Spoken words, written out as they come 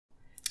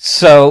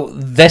So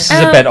this is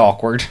a bit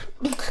awkward.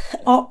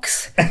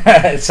 Ox.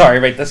 Sorry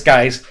about this,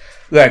 guys.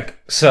 Look,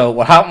 so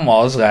what happened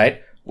was,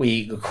 right,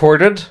 we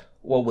recorded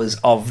what was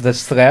of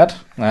this thread,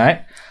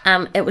 right?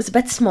 It was a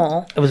bit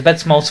small. It was a bit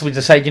small, so we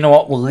decided, you know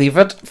what, we'll leave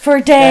it. For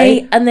a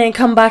day, and then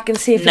come back and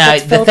see if it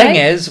gets filled Now, the thing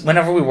is,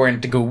 whenever we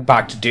weren't to go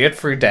back to do it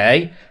for a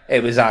day,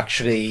 it was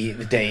actually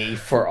the day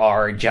for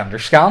our gender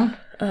scan.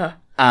 Uh-huh.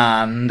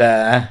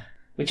 And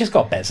we just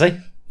got busy.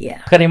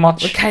 Yeah. Pretty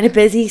much. We're kind of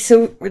busy,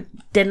 so we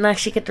didn't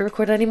actually get to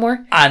record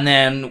anymore. And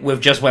then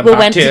we've just went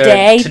back to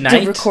today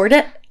tonight. To record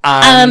it.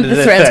 And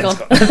the thread's gone.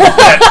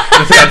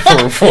 The thread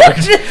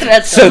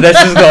forward. So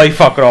this is really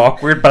fucking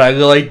awkward, but I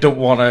really don't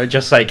want to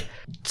just, like,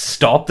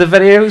 stop the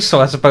video, so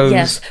I suppose...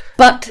 Yes,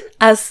 but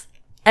as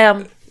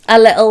a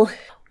little...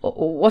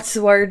 What's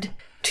the word?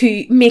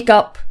 To make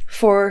up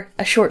for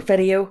a short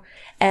video,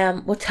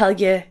 we'll tell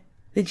you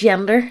the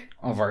gender...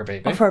 Of our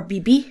baby. Of our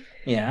baby.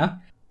 Yeah.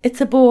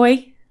 It's a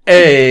boy.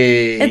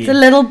 Hey! It's a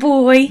little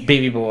boy.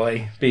 Baby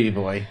boy. Baby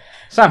boy.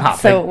 So I'm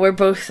happy. So we're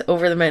both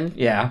over the moon.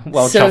 Yeah,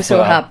 well,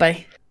 so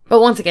happy. But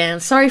once again,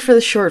 sorry for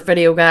the short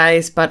video,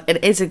 guys, but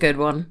it is a good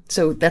one,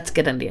 so let's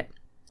get into it.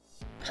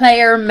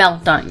 Player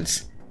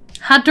meltdowns.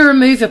 Had to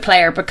remove a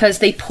player because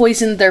they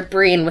poisoned their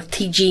brain with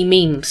TG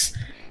memes.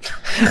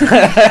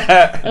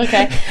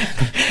 Okay.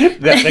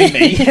 That ain't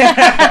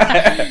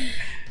me.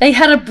 They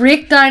had a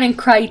breakdown and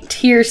cried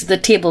tears at the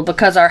table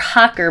because our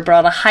hacker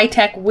brought a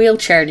high-tech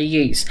wheelchair to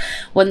use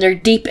when they're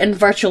deep in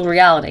virtual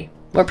reality.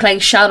 We're playing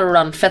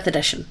Shadowrun 5th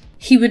edition.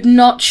 He would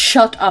not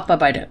shut up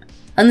about it.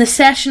 And the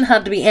session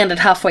had to be ended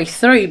halfway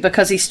through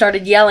because he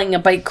started yelling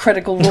about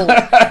Critical Role.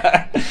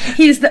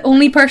 He is the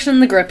only person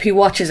in the group who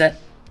watches it,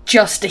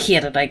 just to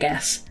hate it, I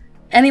guess.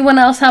 Anyone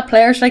else have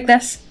players like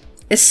this?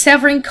 Is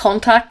severing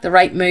contact the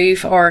right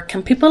move, or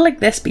can people like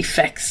this be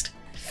fixed?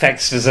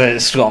 Fixed is a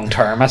strong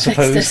term, I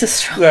suppose. Fixed is a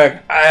strong. Look,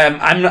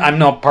 I'm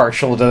not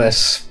partial to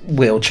this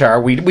wheelchair.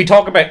 We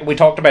talked about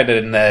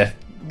it in the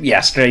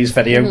yesterday's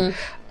video,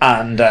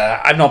 and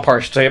I'm not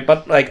partial to it.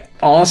 But like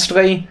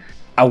honestly,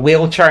 a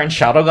wheelchair in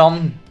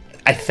Shadowrun,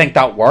 I think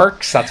that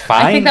works. That's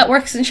fine. I think that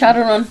works in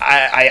Shadowrun.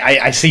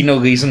 I see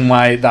no reason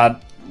why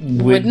that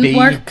wouldn't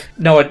work.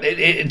 No,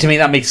 it to me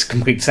that makes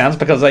complete sense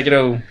because, like, you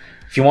know,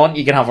 if you want,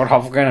 you can have it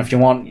hovering. If you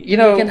want, you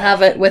know, you can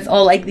have it with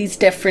all like these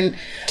different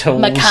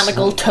tools.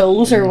 Mechanical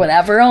tools or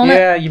whatever on it.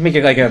 Yeah, you make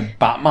it like a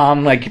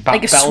Batman, like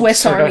a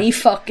Swiss Army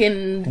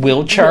fucking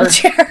wheelchair.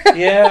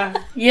 Yeah,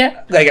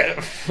 yeah.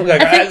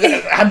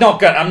 I'm not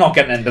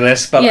getting into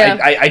this, but yeah.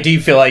 I do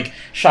feel like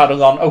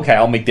Shadowrun. Okay,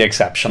 I'll make the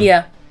exception.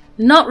 Yeah,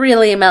 not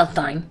really a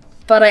meltdown,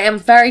 but I am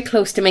very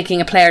close to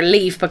making a player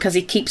leave because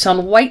he keeps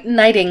on white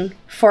knighting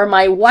for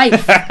my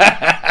wife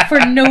for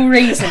no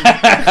reason.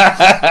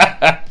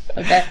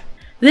 Okay.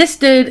 This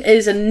dude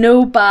is a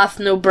no bath,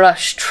 no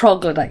brush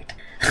troglodyte.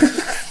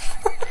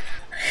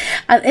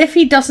 And if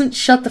he doesn't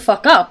shut the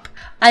fuck up,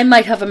 I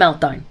might have a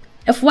meltdown.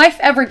 If wife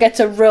ever gets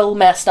a rule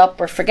messed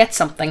up or forgets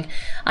something,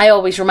 I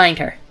always remind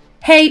her,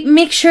 hey,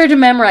 make sure to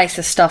memorize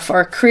this stuff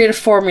or create a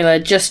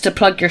formula just to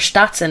plug your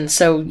stats in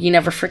so you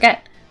never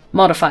forget.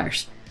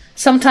 Modifiers.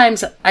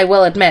 Sometimes, I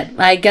will admit,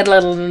 I get a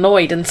little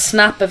annoyed and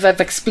snap if I've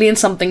explained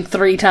something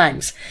 3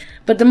 times.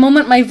 But the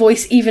moment my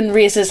voice even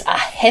raises a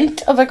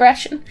hint of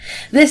aggression,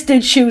 this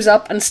dude shows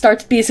up and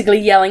starts basically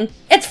yelling,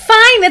 it's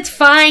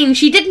fine,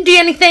 she didn't do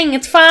anything,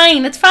 it's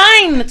fine,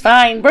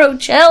 bro,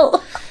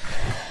 chill.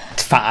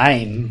 It's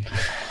fine.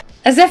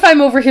 As if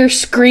I'm over here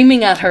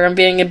screaming at her and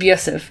being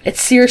abusive.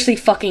 It's seriously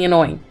fucking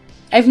annoying.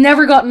 I've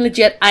never gotten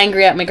legit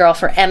angry at my girl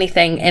for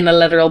anything in a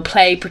literal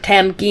play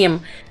pretend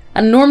game,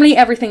 and normally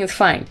everything is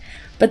fine.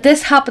 But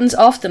this happens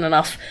often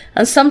enough,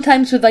 and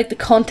sometimes without the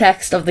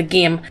context of the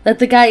game, that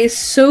the guy is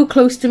so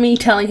close to me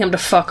telling him to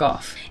fuck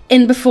off.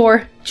 In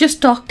before,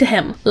 just talk to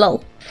him,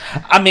 lol.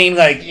 I mean,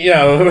 like, you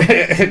know,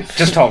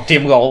 just talk to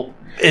him, lol,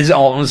 is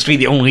honestly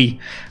the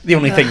only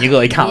thing you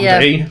really can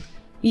do.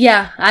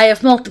 Yeah, I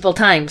have multiple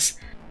times.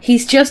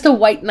 He's just a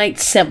white knight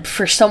simp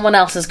for someone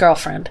else's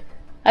girlfriend.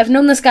 I've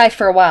known this guy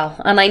for a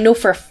while, and I know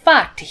for a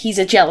fact he's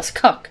a jealous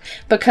cuck,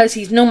 because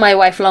he's known my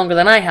wife longer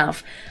than I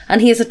have,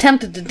 and he has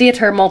attempted to date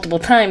her multiple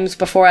times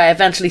before I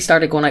eventually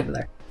started going out with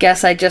her.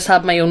 Guess I just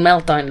had my own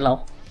meltdown,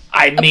 lol.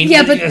 I mean,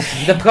 yeah, but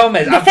the problem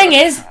is... The thing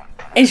is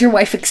your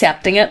wife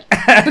accepting it?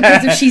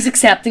 Because if she's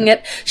accepting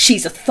it,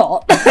 she's a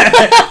thought.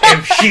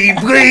 If she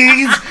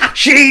breathes,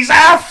 she's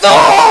a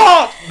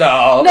thought!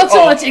 No. Not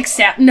so much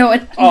accept... No,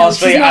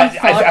 honestly, she's not a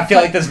thought, I feel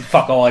like there's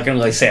fuck all I can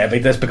really say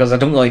about this because I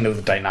don't really know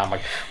the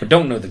dynamic. I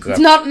don't know the group. It's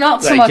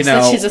not so much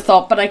that she's a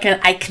thought, but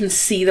I can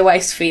see the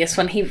wife's face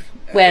when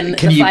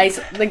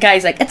the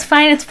guy's like, it's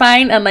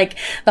fine, and like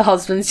the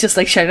husband's just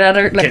like shouting at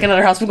her, looking at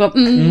her husband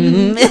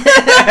going,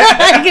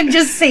 I can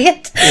just see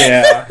it.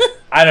 Yeah.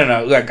 I don't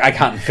know. Like, I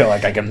can't feel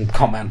like I can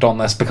comment on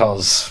this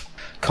because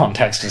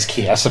context is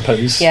key, I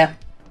suppose. Yeah.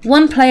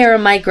 One player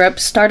in my group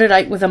started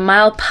out with a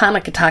mild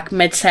panic attack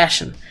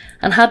mid-session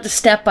and had to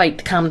step out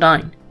to calm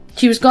down.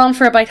 She was gone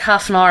for about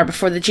half an hour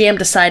before the GM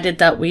decided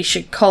that we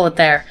should call it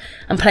there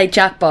and play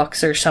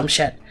Jackbox or some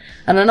shit.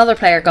 And another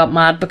player got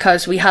mad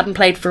because we hadn't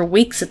played for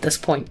weeks at this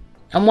point.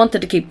 and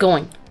wanted to keep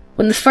going.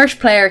 When the first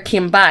player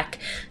came back,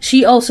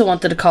 she also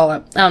wanted to call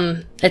it.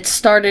 It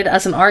started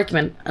as an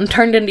argument and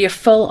turned into a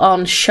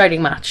full-on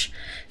shouting match.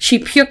 She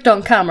puked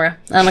on camera,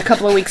 and a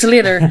couple of weeks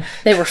later,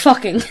 they were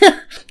fucking.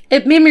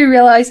 It made me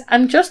realise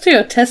I'm just too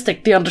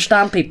autistic to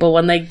understand people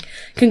when they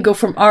can go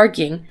from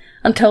arguing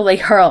until they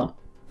hurl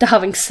to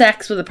having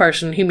sex with the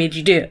person who made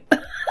you do it.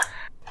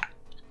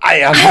 I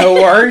have no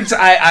words.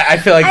 I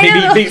feel like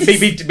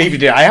maybe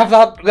do I have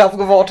that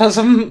level of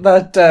autism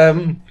that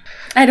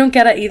I don't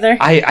get it either.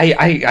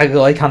 I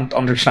really can't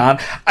understand.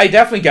 I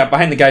definitely get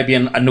behind the guy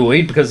being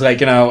annoyed because, like,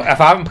 you know, if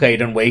I haven't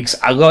played in weeks,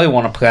 I really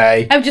want to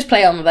play. I would just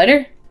play on without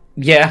her.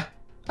 Yeah.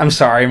 I'm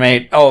sorry,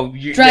 mate. Oh,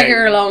 drag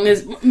her along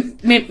as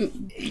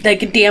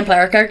like a DM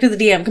player character. The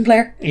DM can play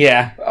her.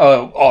 Yeah.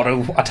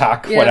 Auto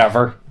attack,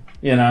 whatever.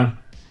 You know.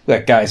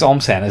 Look, guys, all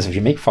I'm saying is if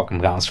you make fucking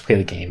plans to play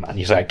the game and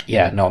you're like,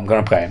 yeah, no, I'm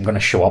going to play, I'm going to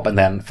show up, and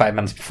then 5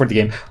 minutes before the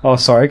game, oh,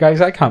 sorry,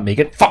 guys, I can't make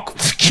it. Fuck.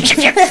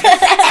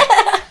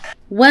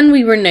 When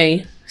we were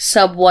new,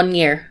 sub 1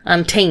 year,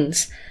 and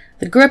teens,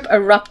 the group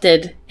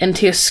erupted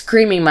into a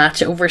screaming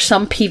match over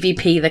some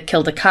PvP that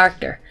killed a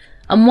character,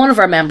 and one of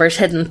our members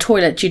hid in the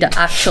toilet due to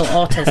actual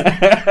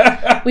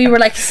autism. We were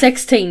like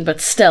 16,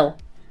 but still.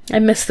 I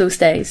miss those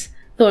days,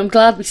 though I'm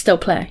glad we still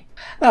play.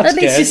 That's At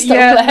least good. you still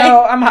Yeah, play.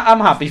 no, I'm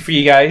happy for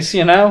you guys,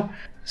 you know?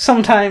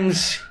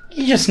 Sometimes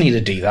you just need to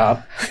do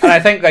that. And I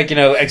think, like, you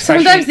know,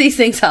 especially... Sometimes these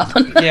things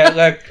happen. Yeah,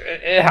 look,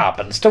 it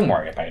happens. Don't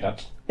worry about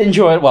it.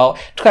 Enjoy it well.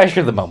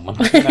 Treasure the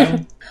moment, you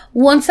know?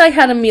 Once I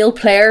had a male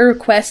player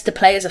request to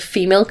play as a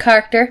female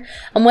character,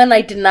 and when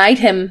I denied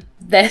him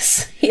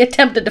this, he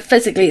attempted to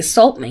physically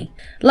assault me.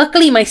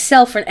 Luckily,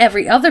 myself and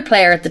every other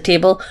player at the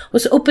table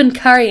was open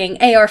carrying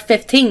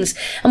AR-15s,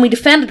 and we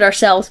defended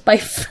ourselves by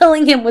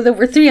filling him with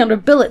over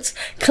 300 bullets,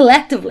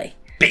 collectively.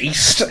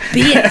 Beast.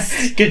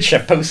 Beast. Good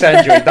shitpost, I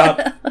enjoyed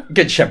that.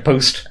 Good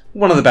shitpost.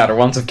 One of the better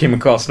ones I've came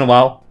across in a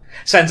while.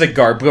 Sounds like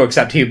Garbro,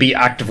 except he'd be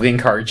actively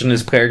encouraging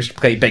his players to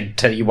play big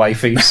titty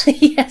waifus.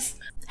 Yes.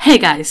 Hey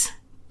guys,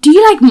 do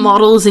you like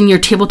models in your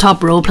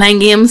tabletop role-playing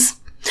games?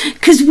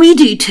 'Cause we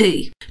do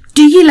too.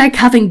 Do you like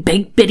having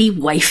big bitty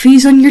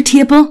waifus on your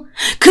table?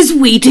 'Cause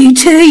we do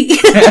too.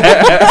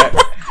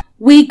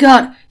 We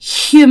got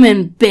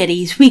human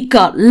biddies, we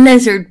got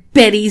lizard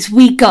biddies,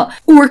 we got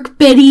orc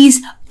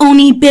biddies,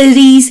 oni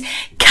biddies,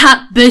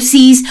 cat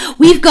bussies.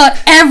 We've got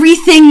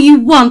everything you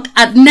want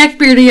at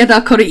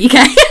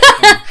neckbeardia.co.uk.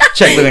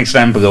 Check the links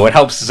down below, it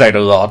helps us out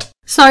a lot.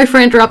 Sorry for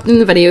interrupting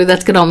the video,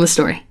 let's get on with the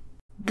story.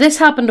 This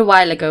happened a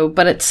while ago,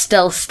 but it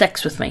still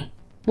sticks with me.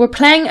 We're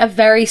playing a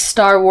very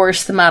Star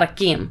Wars thematic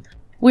game.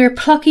 We're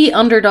plucky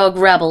underdog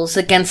rebels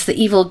against the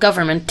evil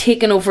government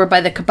taken over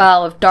by the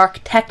cabal of dark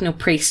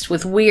techno-priests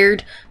with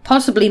weird,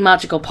 possibly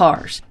magical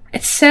powers.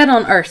 It's set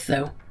on Earth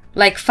though,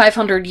 like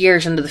 500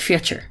 years into the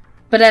future.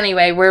 But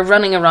anyway, we're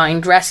running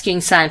around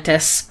rescuing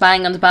scientists,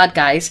 spying on the bad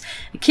guys,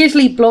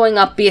 occasionally blowing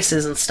up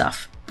bases and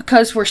stuff.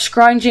 Because we're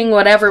scrounging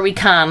whatever we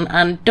can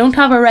and don't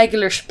have a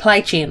regular supply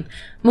chain,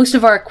 most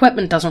of our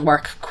equipment doesn't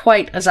work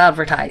quite as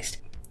advertised.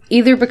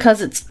 Either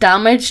because it's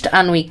damaged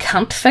and we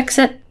can't fix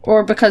it,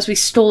 or because we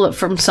stole it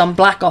from some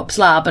Black Ops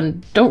lab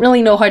and don't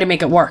really know how to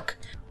make it work,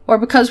 or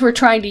because we're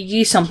trying to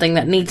use something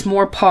that needs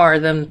more power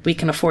than we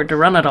can afford to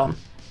run it on.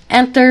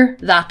 Enter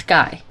that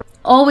guy.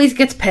 Always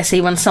gets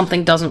pissy when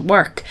something doesn't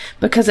work,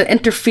 because it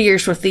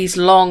interferes with these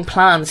long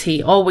plans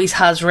he always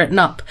has written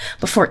up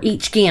before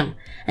each game,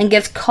 and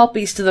gives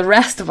copies to the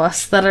rest of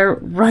us that are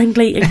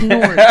roundly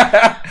ignored.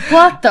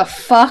 What the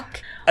fuck?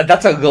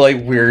 That's a really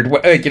weird,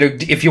 like, you know,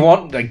 if you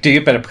want, like, do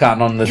a bit of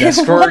plan on the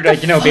Discord,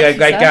 like, you know, be like,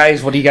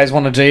 guys, what do you guys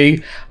want to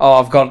do? Oh,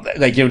 I've got,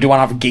 like, you know, do you want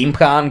to have a game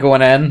plan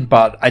going in?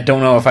 But I don't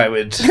know if I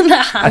would.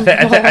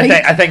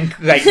 I think,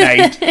 like,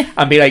 night,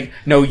 and be like,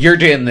 no, you're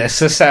doing this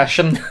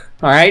session,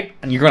 alright?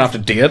 And you're going to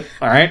have to do it,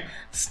 alright?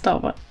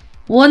 Stop it.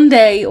 One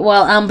day,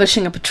 while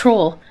ambushing a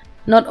patrol,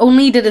 not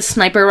only did his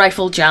sniper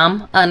rifle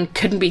jam and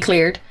couldn't be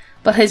cleared,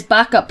 but his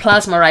backup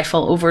plasma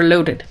rifle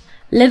overloaded.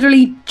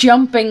 Literally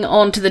jumping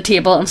onto the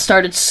table and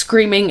started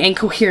screaming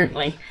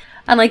incoherently.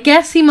 And I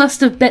guess he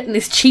must have bitten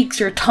his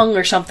cheeks or tongue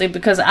or something,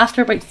 because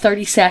after about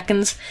 30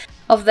 seconds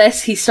of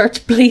this, he starts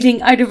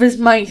bleeding out of his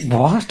mouth.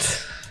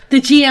 What? The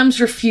GM's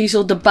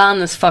refusal to ban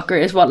this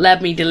fucker is what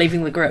led me to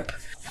leaving the group.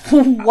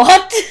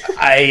 What?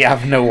 I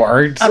have no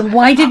words. And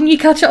why didn't you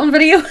catch it on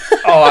video?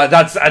 Oh,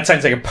 that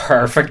sounds like a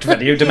perfect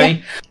video to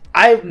me.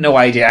 I have no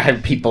idea how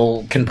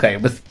people can play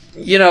with,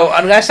 you know,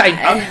 unless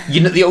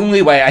you know, the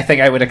only way I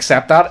think I would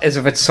accept that is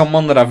if it's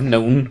someone that I've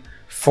known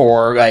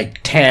for like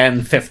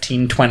 10,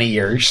 15, 20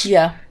 years.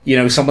 Yeah. You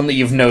know, someone that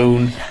you've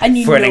known and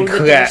you for know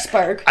that they're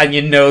Spurg. And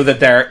you know that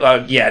they're,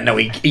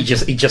 he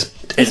just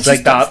it's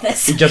like that.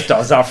 This. He just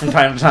does that from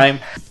time to time.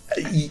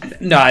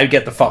 No, I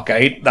get the fuck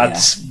out.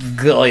 That's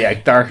really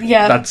out there.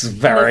 Yeah. That's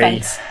very, No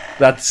thanks.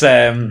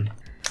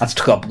 that's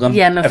troubling,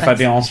 yeah, no if thanks. I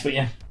be honest with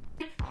you.